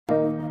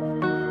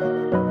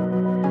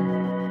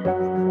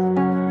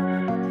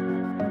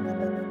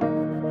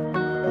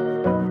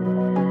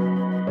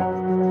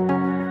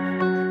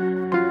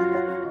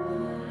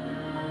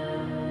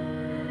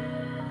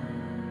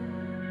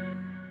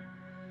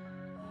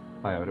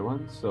Hi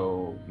everyone,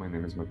 so my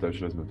name is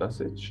Mateusz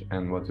Matasic,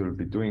 and what we'll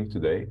be doing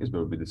today is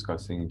we'll be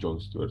discussing John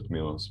Stuart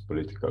Mill's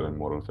political and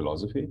moral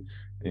philosophy,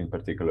 in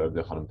particular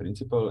the Harm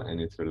Principle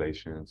and its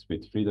relations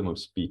with freedom of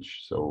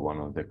speech, so one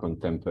of the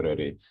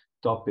contemporary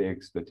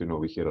topics that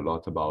we hear a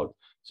lot about.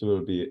 So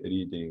we'll be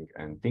reading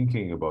and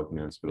thinking about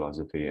Mill's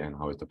philosophy and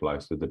how it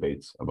applies to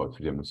debates about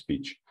freedom of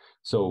speech.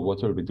 So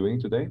what we'll be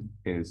doing today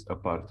is a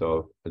part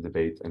of a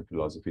debate and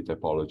philosophy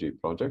typology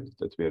project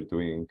that we are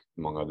doing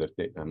among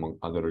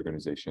other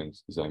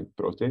organizations, Design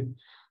A.D.A.P.T.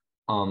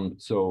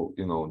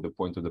 The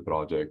point of the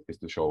project is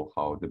to show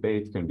how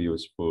debate can be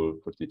useful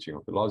for teaching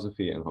of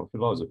philosophy and how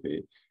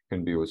philosophy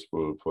can be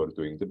useful for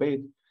doing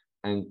debate.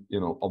 And,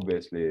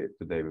 obviously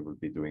today we will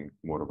be doing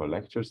more of a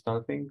lecture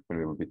style thing when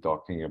we will be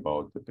talking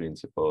about the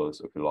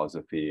principles of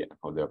philosophy and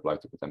how they apply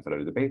to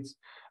contemporary debates.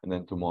 And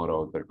then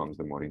tomorrow there comes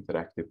the more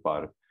interactive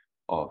part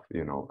of,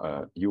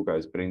 you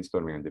guys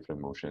brainstorming on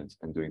different motions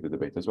and doing the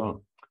debate as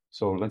well.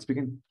 So let's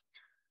begin.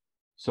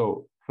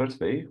 So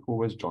firstly, who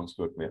was John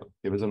Stuart Mill?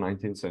 He was a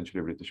 19th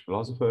century British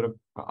philosopher,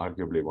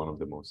 arguably one of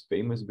the most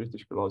famous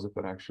British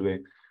philosophers, actually.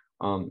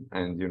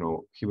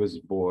 He was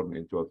born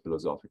into a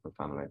philosophical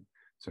family.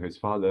 So his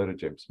father,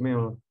 James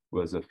Mill,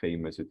 was a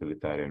famous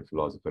utilitarian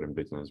philosopher in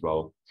Britain as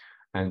well.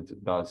 And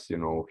thus,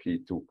 he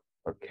took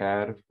a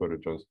care for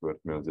John Stuart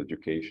Mill's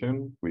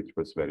education, which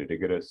was very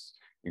rigorous,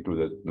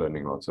 included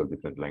learning lots of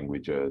different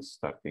languages,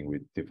 starting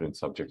with different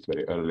subjects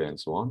very early and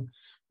so on,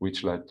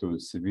 which led to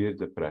severe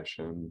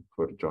depression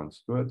for John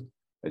Stuart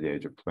at the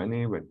age of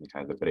 20 when he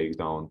had a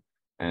breakdown.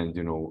 And,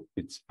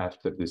 it's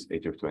after this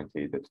age of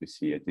 20 that we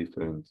see a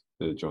different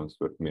John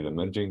Stuart Mill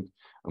emerging,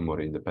 a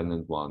more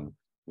independent one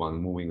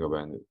moving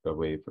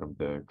away from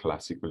the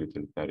classical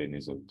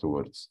utilitarianism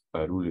towards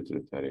rule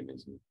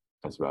utilitarianism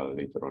as well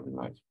later on in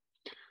life.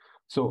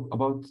 So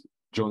about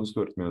John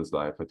Stuart Mill's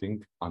life, I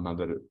think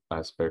another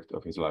aspect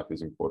of his life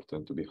is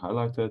important to be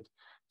highlighted.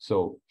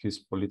 So his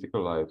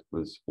political life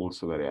was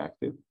also very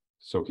active.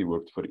 So he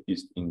worked for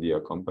East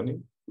India Company,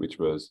 which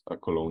was a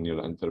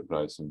colonial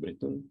enterprise in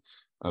Britain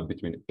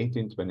between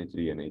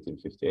 1823 and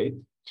 1858.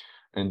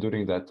 And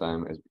during that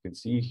time, as we can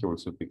see, he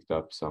also picked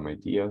up some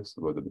ideas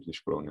about the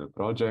British colonial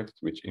project,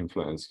 which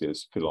influenced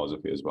his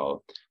philosophy as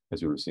well,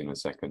 as we will see in a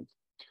second.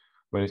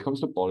 When it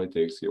comes to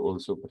politics, he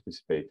also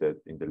participated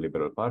in the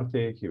Liberal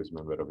Party. He was a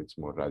member of its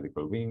more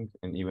radical wing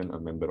and even a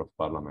member of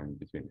parliament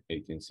between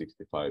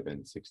 1865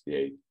 and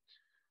 68.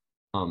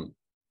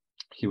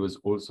 He was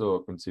also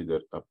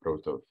considered a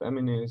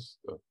proto-feminist,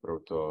 a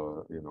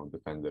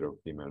defender of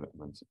female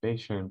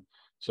emancipation.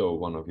 So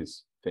one of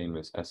his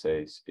famous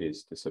essays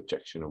is The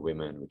Subjection of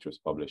Women, which was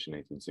published in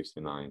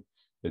 1869,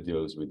 that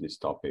deals with these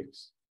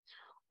topics.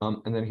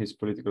 And then his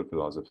political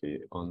philosophy.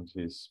 On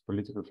his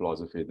political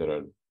philosophy,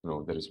 there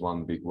is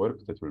one big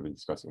work that we'll be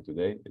discussing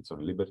today. It's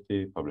on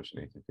liberty, published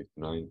in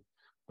 1859,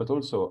 but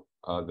also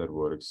other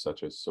works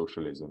such as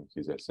Socialism,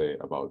 his essay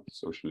about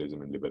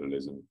socialism and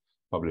liberalism,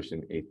 published in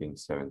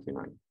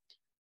 1879.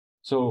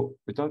 So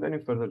without any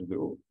further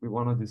ado, we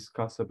want to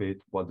discuss a bit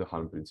what the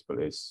Harm Principle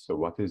is. So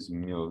what is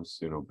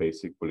Mill's,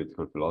 basic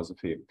political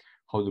philosophy?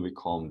 How do we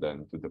come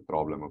then to the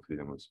problem of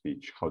freedom of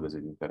speech? How does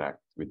it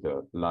interact with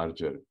the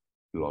larger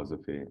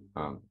philosophy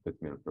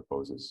that Mill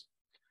proposes?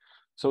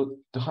 So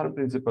the Harm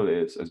Principle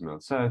is, as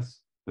Mill says,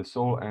 the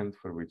sole end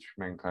for which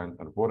mankind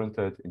are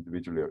warranted,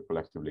 individually or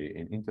collectively,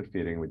 in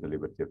interfering with the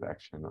liberty of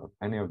action of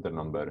any of their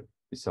number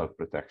is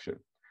self-protection.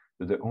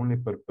 That the only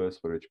purpose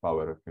for which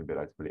power can be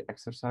rightfully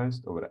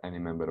exercised over any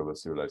member of a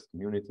civilized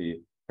community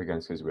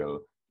against his will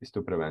is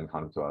to prevent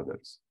harm to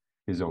others.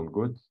 His own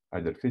good,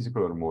 either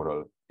physical or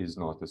moral, is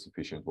not a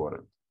sufficient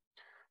warrant.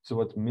 So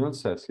what Mill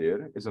says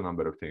here is a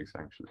number of things,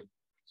 actually.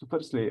 So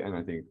firstly, and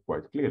I think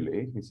quite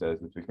clearly, he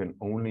says that we can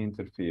only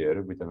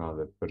interfere with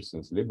another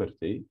person's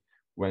liberty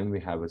when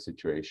we have a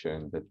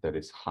situation that there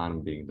is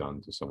harm being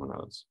done to someone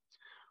else.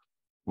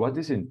 What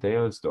this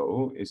entails,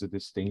 though, is a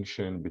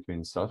distinction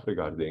between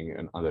self-regarding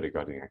and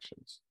other-regarding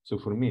actions. So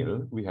for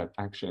Mill, we have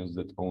actions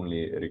that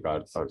only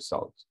regard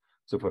ourselves.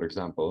 So for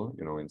example,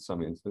 in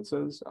some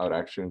instances, our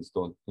actions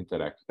don't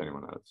interact with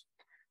anyone else.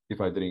 If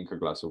I drink a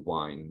glass of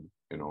wine,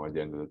 at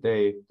the end of the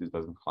day, this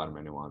doesn't harm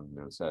anyone,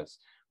 Mill says,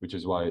 which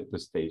is why the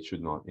state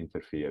should not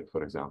interfere,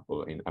 for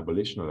example, in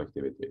abolitional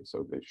activity.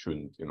 So they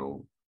shouldn't,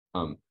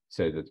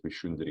 say that we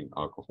shouldn't drink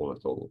alcohol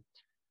at all.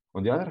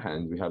 On the other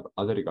hand, we have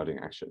other regarding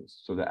actions.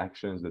 So the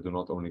actions that do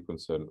not only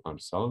concern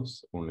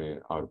ourselves, only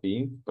our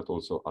being, but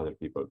also other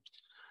people.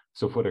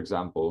 So for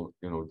example,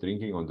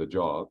 drinking on the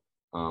job,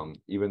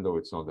 even though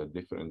it's not that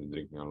different than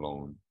drinking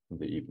alone in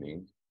the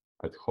evening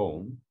at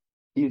home,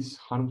 is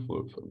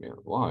harmful for me.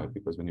 Why?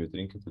 Because when you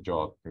drink at the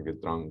job, you can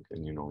get drunk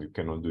and, you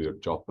cannot do your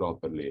job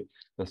properly.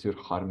 Thus,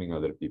 you're harming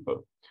other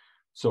people.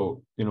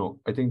 So,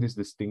 I think this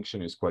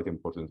distinction is quite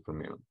important for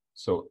me.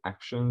 So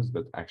actions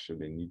that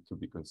actually need to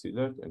be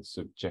considered and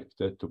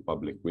subjected to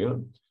public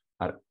will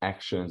are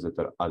actions that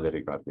are other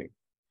regarding.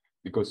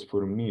 Because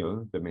for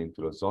Mill, the main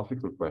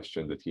philosophical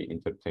question that he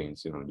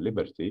entertains in On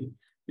Liberty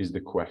is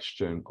the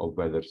question of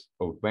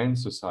when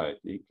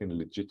society can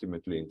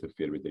legitimately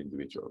interfere with the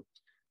individual.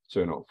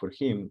 So, for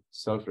him,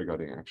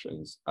 self-regarding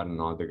actions are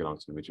not the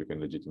grounds on which you can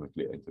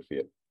legitimately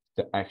interfere.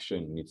 The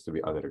action needs to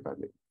be other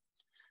regarding.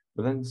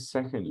 But then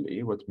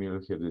secondly, what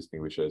Mill here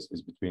distinguishes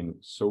is between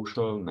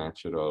social,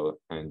 natural,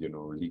 and,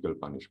 legal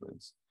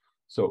punishments.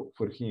 So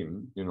for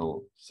him,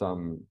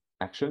 some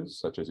actions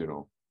such as,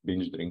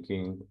 binge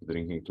drinking,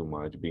 drinking too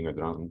much, being a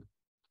drunk,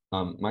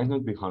 might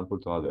not be harmful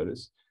to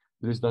others.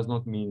 This does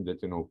not mean that,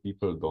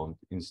 people don't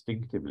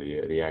instinctively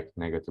react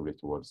negatively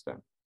towards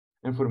them.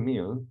 And for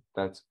Mill,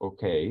 that's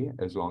okay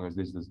as long as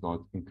this does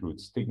not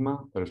include stigma,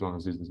 or as long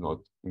as this does not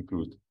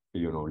include,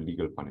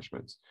 legal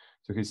punishments.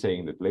 So he's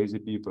saying that lazy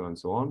people and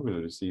so on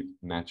will receive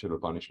natural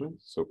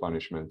punishments, so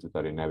punishments that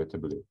are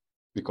inevitably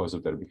because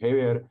of their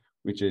behavior,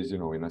 which is,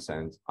 in a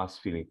sense, us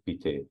feeling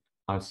pity,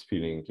 us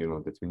feeling,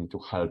 that we need to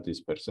help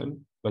this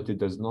person, but it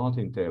does not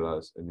entail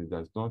us, and it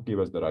does not give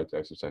us the right to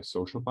exercise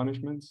social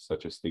punishments,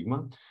 such as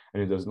stigma,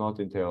 and it does not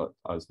entail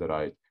us the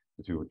right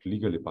that we would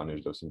legally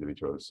punish those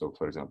individuals. So,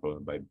 for example,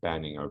 by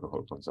banning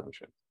alcohol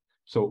consumption.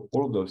 So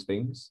all of those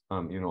things,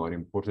 are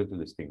important to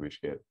distinguish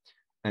here.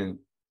 And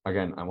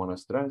again, I want to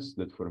stress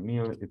that for me,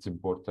 it's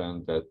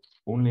important that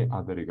only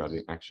other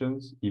regarding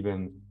actions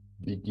even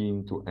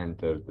begin to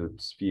enter the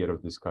sphere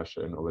of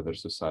discussion of whether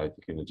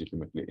society can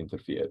legitimately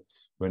interfere.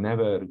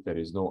 Whenever there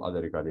is no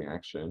other regarding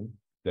action,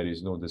 there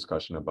is no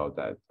discussion about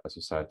that. A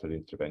societal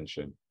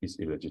intervention is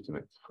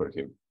illegitimate for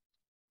him.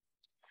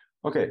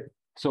 Okay,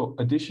 so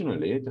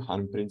additionally, the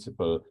harm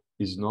principle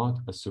is not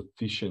a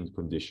sufficient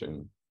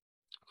condition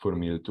for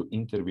Mill to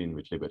intervene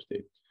with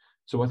liberty.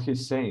 So what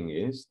he's saying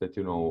is that,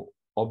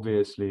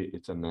 obviously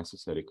it's a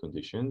necessary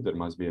condition. There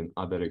must be an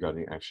other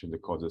regarding action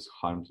that causes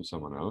harm to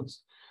someone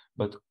else,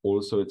 but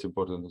also it's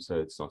important to say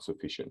it's not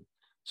sufficient.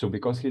 So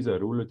because he's a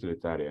rule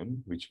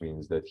utilitarian, which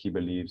means that he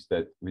believes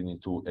that we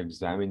need to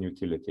examine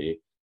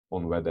utility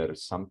on whether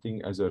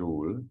something as a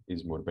rule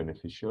is more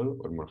beneficial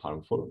or more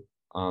harmful.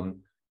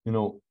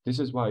 This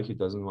is why he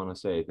doesn't want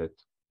to say that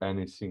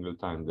any single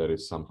time there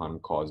is some harm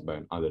caused by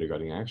another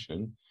regarding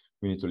action,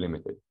 we need to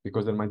limit it,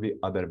 because there might be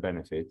other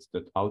benefits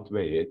that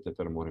outweigh it that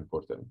are more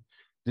important.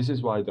 This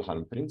is why the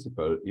harm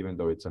principle, even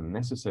though it's a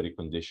necessary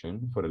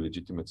condition for a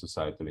legitimate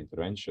societal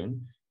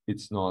intervention,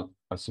 it's not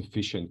a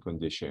sufficient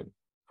condition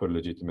for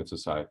legitimate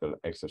societal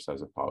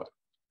exercise of power.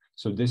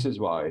 So this is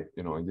why,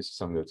 and this is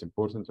something that's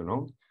important to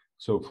know.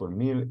 So for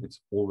Mill,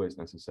 it's always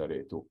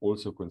necessary to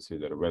also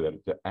consider whether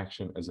the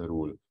action as a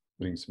rule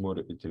brings more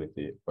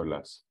utility or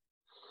less.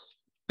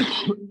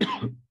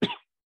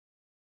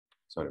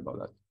 Sorry about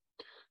that.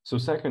 So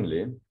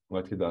secondly,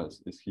 what he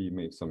does is he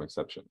makes some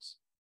exceptions.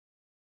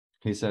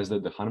 He says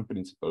that the harm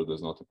principle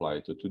does not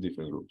apply to two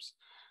different groups.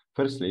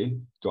 Firstly,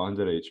 to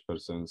underage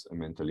persons and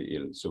mentally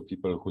ill, so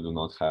people who do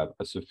not have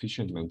a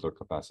sufficient mental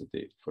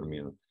capacity for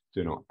Mill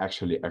to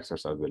actually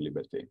exercise their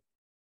liberty.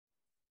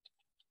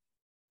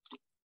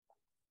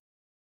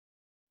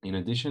 In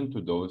addition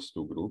to those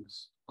two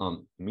groups,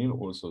 Mill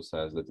also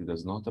says that it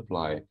does not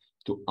apply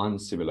to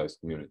uncivilized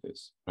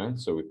communities, right?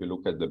 So if you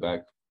look at the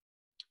back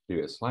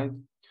previous slide,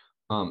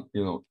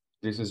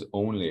 this is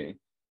only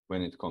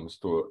when it comes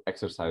to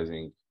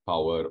exercising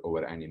power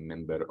over any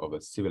member of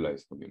a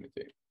civilized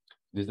community.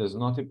 This does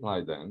not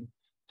apply then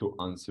to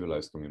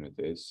uncivilized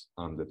communities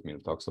that Mill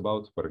talks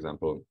about. For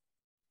example,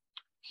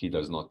 he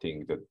does not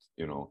think that,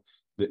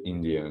 the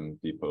Indian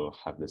people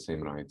have the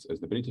same rights as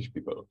the British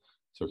people.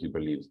 So he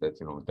believes that,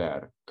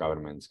 their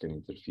governments can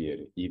interfere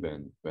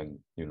even when,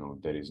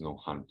 there is no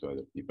harm to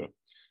other people.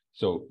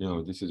 So,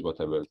 this is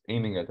what I was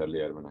aiming at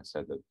earlier when I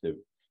said that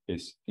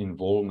his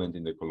involvement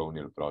in the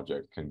colonial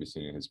project can be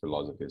seen in his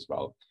philosophy as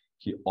well.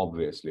 He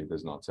obviously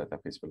does not set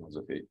up his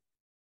philosophy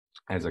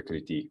as a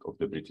critique of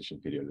the British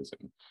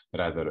imperialism.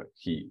 Rather,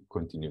 he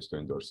continues to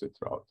endorse it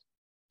throughout.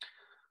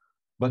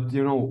 But,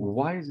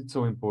 why is it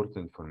so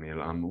important for Mill?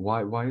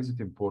 Why is it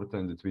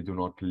important that we do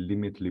not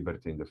limit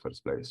liberty in the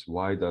first place?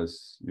 Why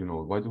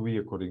do we,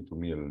 according to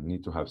Mill,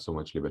 need to have so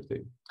much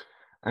liberty?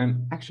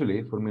 And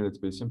actually, for Mill, it's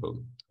very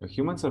simple.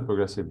 Humans are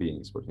progressive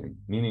beings for him,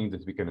 meaning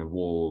that we can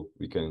evolve,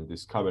 we can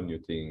discover new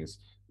things,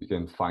 we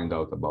can find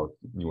out about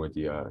new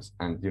ideas,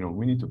 and,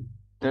 we need to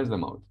test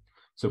them out.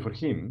 So for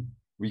him,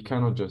 we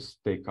cannot just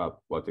take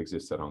up what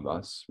exists around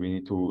us. We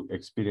need to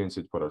experience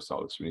it for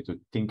ourselves. We need to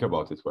think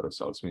about it for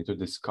ourselves. We need to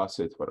discuss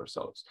it for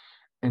ourselves.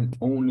 And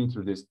only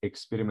through these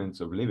experiments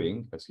of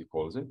living, as he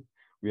calls it,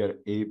 we are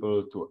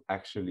able to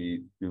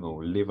actually,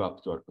 live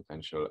up to our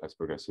potential as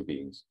progressive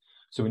beings.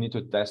 So we need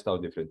to test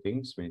out different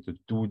things. We need to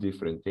do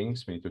different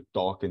things. We need to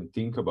talk and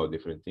think about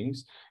different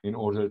things in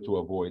order to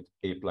avoid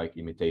ape-like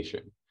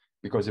imitation.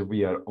 Because if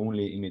we are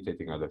only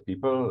imitating other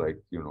people, like,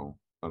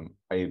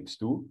 apes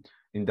do,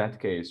 in that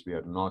case, we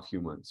are not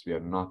humans. We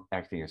are not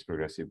acting as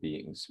progressive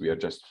beings. We are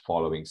just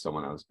following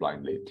someone else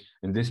blindly.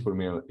 And this for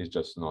Mill is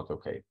just not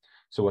okay.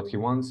 So what he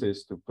wants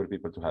is for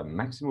people to have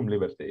maximum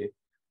liberty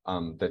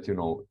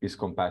that, is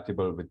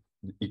compatible with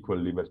equal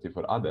liberty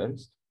for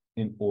others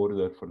in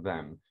order for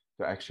them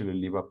to actually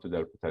live up to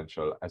their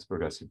potential as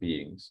progressive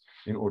beings,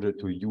 in order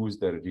to use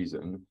their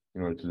reason,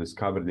 in order to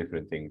discover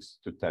different things,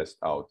 to test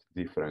out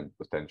different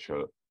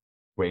potential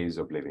ways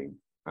of living.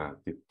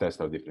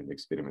 test out different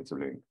experiments of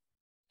living.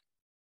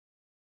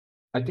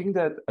 I think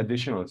that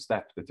additional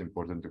step that's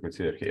important to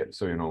consider here.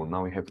 So,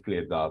 now we have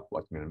cleared up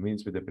what Mill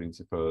means with the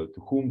principle,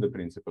 to whom the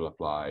principle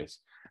applies,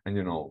 and,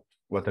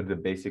 what are the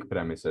basic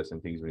premises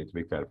and things we need to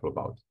be careful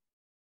about.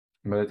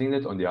 But I think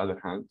that on the other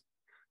hand,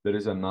 there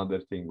is another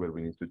thing where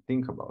we need to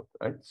think about,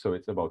 right? So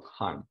it's about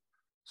harm.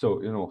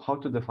 So, how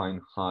to define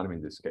harm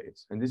in this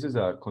case? And this is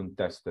a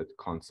contested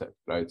concept,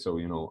 right? So,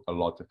 a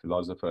lot of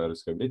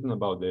philosophers have written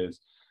about this,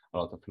 a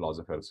lot of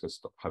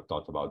philosophers have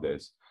thought about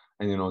this.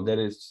 And, there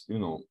is,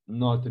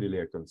 not really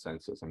a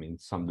consensus. I mean,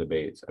 some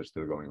debates are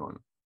still going on.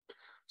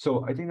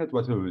 So I think that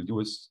what we will do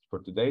is, for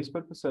today's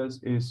purposes,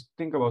 is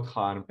think about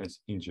harm as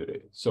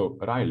injury. So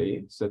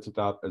Riley sets it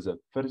up as a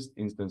first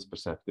instance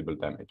perceptible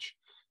damage.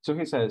 So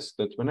he says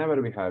that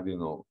whenever we have,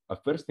 a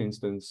first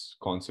instance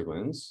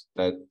consequence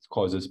that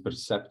causes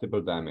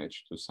perceptible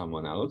damage to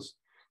someone else,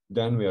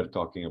 then we are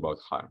talking about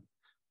harm.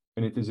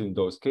 And it is in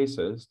those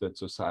cases that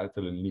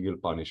societal and legal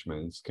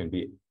punishments can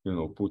be,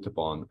 put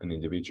upon an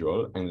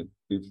individual and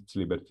its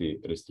liberty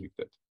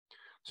restricted.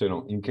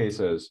 So, in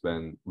cases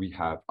when we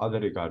have other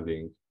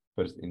regarding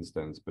first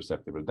instance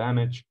perceptible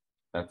damage,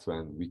 that's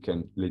when we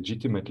can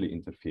legitimately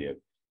interfere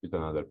with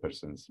another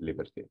person's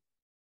liberty.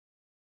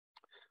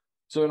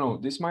 So,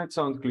 this might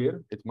sound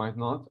clear, it might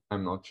not.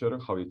 I'm not sure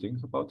how you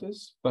think about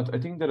this, but I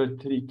think there are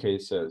three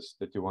cases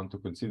that you want to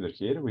consider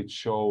here, which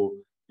show,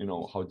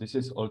 how this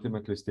is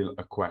ultimately still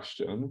a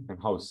question and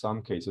how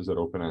some cases are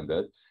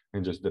open-ended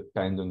and just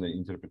depend on the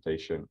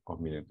interpretation of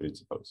Millian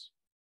principles.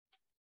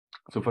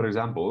 So, for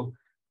example,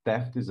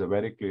 theft is a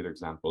very clear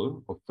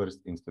example of first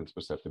instance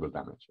perceptible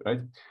damage, right?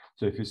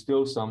 So if you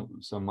steal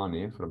some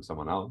money from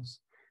someone else,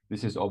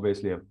 this is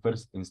obviously a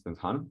first instance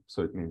harm.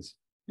 So it means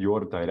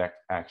your direct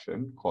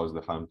action caused the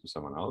harm to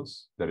someone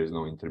else. There is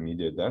no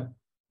intermediate there.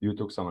 You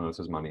took someone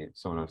else's money,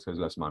 someone else has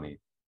less money.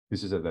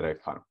 This is a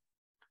direct harm.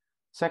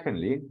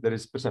 Secondly, there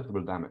is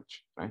perceptible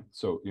damage, right?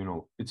 So,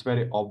 it's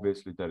very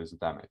obviously there is a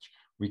damage.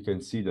 We can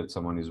see that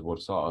someone is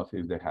worse off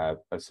if they have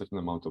a certain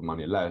amount of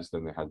money less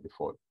than they had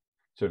before.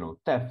 So,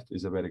 theft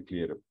is a very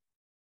clear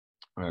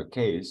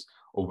case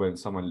of when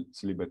someone's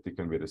liberty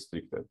can be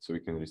restricted. So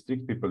we can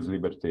restrict people's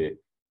liberty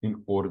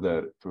in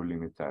order to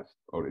limit theft,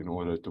 or in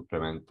order to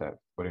prevent theft,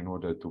 or in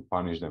order to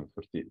punish them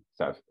for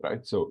theft,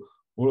 right? So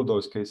all of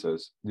those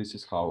cases, this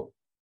is how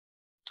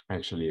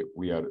actually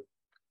we are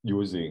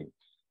using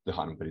the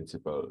harm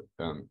principle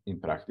in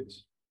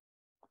practice.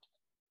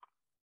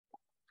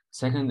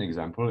 Second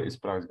example is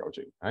price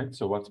gouging, right?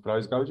 So what's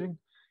price gouging?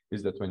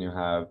 Is that when you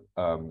have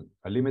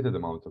a limited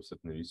amount of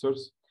certain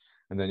resource,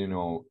 and then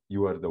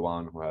you are the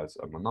one who has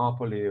a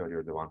monopoly, or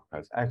you're the one who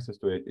has access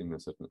to it in a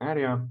certain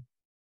area,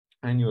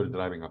 and you're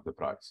driving up the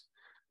price,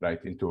 right,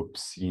 into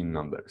obscene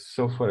numbers.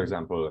 So for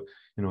example,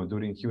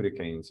 during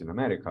hurricanes in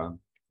America,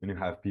 when you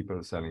have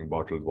people selling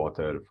bottled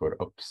water for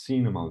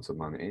obscene amounts of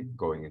money,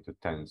 going into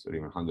tens or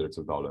even hundreds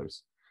of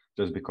dollars,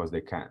 just because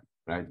they can,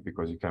 right?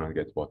 Because you cannot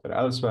get water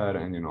elsewhere,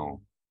 and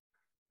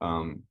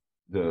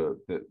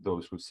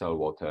those who sell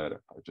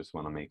water just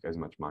want to make as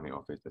much money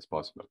off it as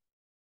possible.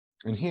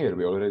 And here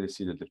we already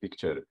see that the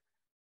picture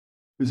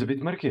is a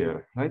bit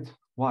murkier, right?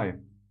 Why?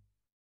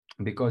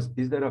 Because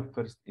is there a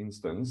first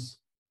instance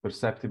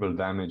perceptible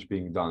damage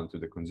being done to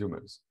the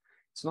consumers?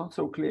 It's not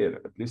so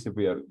clear, at least if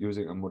we are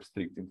using a more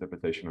strict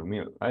interpretation of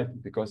Mill, right?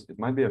 Because it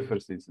might be a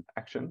first instance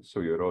action,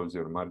 so you rose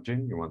your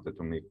margin, you wanted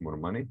to make more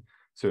money,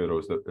 so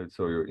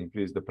you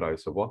increase the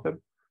price of water.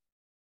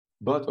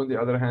 But on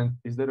the other hand,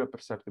 is there a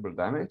perceptible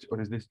damage,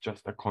 or is this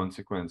just a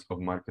consequence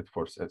of market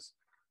forces?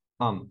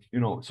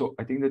 So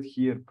I think that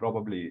here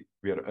probably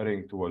we are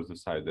erring towards the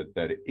side that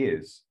there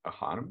is a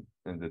harm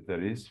and that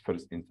there is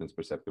first instance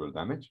perceptible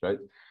damage, right?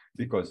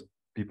 Because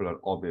people are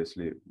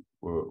obviously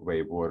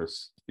way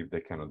worse if they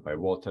cannot buy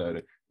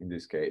water in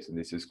this case, and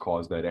this is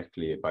caused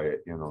directly by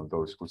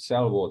those who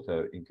sell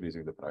water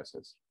increasing the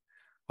prices.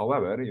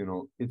 However,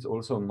 it's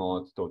also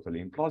not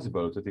totally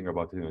implausible to think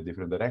about it in a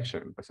different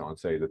direction. Someone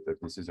say that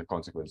this is a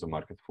consequence of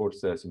market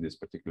forces in this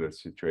particular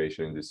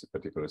situation, in this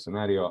particular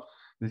scenario.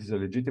 This is a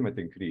legitimate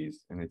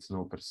increase, and it's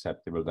no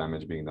perceptible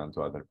damage being done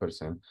to other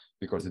person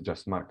because it's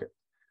just market.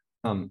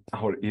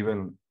 Or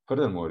even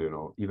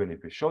furthermore, even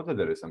if we show that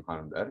there is some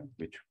harm there,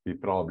 which we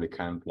probably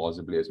can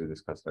plausibly, as we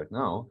discussed right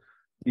now,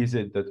 is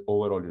it that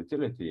overall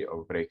utility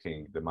of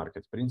breaking the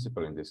market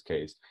principle in this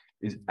case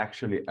is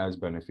actually as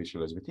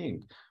beneficial as we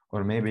think?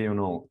 Or maybe,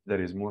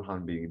 there is more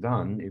harm being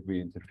done if we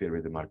interfere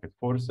with the market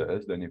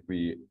forces than if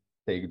we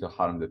take the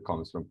harm that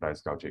comes from price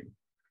gouging.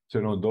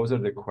 So, those are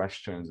the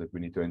questions that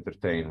we need to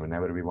entertain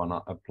whenever we want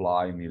to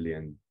apply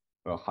Millian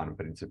harm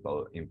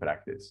principle in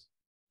practice.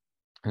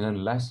 And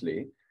then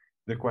lastly,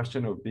 the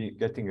question of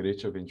getting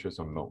rich of interest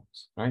on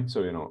loans, right?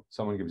 So,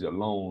 someone gives you a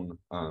loan,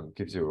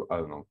 gives you,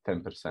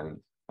 10%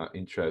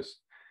 interest,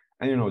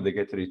 and they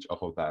get rich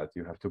off of that.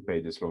 You have to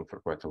pay this loan for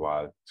quite a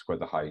while. It's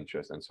quite a high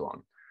interest and so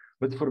on.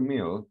 But for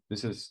Mill,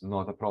 this is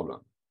not a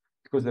problem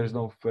because there's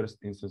no first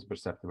instance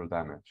perceptible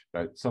damage,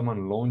 right?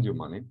 Someone loaned you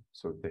money,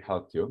 so they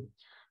helped you.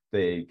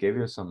 They gave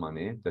you some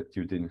money that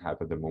you didn't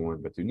have at the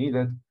moment, but you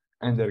needed,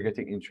 and they're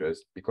getting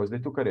interest because they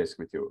took a risk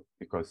with you,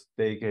 because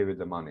they gave you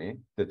the money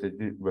that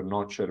were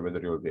not sure whether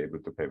you'll be able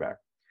to pay back.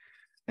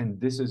 And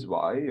this is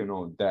why,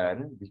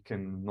 there we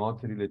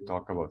cannot really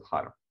talk about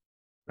harm,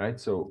 right?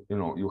 So,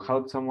 you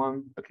help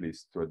someone at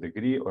least to a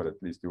degree, or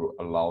at least you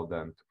allow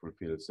them to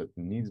fulfill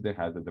certain needs they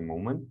had at the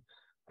moment.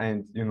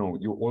 And,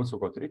 you also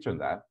got rich on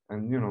that.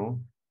 And,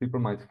 people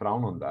might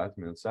frown on that,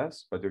 Mill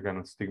says, but you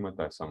cannot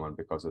stigmatize someone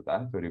because of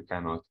that, or you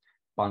cannot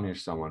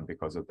punish someone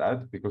because of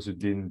that, because you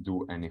didn't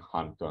do any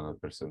harm to another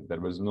person.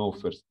 There was no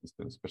first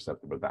instance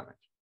perceptible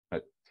damage,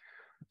 right?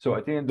 So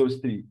I think those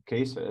three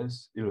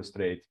cases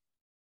illustrate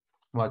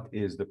what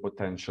is the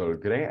potential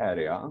gray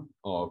area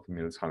of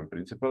Mill's harm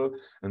principle,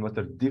 and what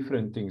are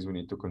different things we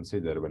need to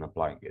consider when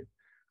applying it.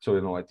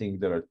 So, I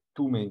think there are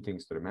two main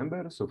things to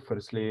remember. So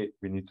firstly,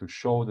 we need to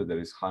show that there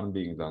is harm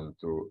being done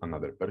to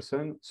another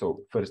person.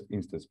 So first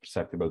instance,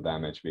 perceptible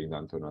damage being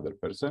done to another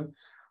person.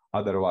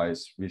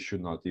 Otherwise, we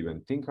should not even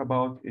think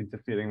about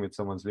interfering with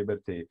someone's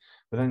liberty.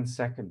 But then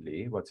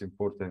secondly, what's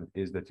important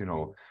is that,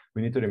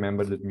 we need to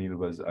remember that Mill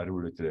was a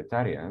rule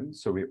utilitarian.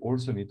 So we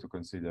also need to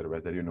consider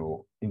whether,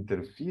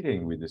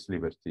 interfering with this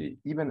liberty,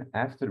 even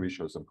after we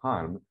show some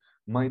harm,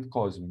 might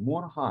cause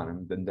more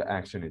harm than the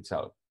action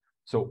itself.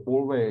 So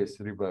always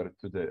revert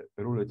to the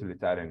rule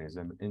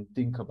utilitarianism and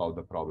think about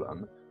the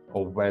problem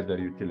of whether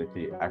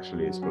utility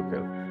actually is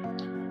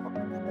fulfilled.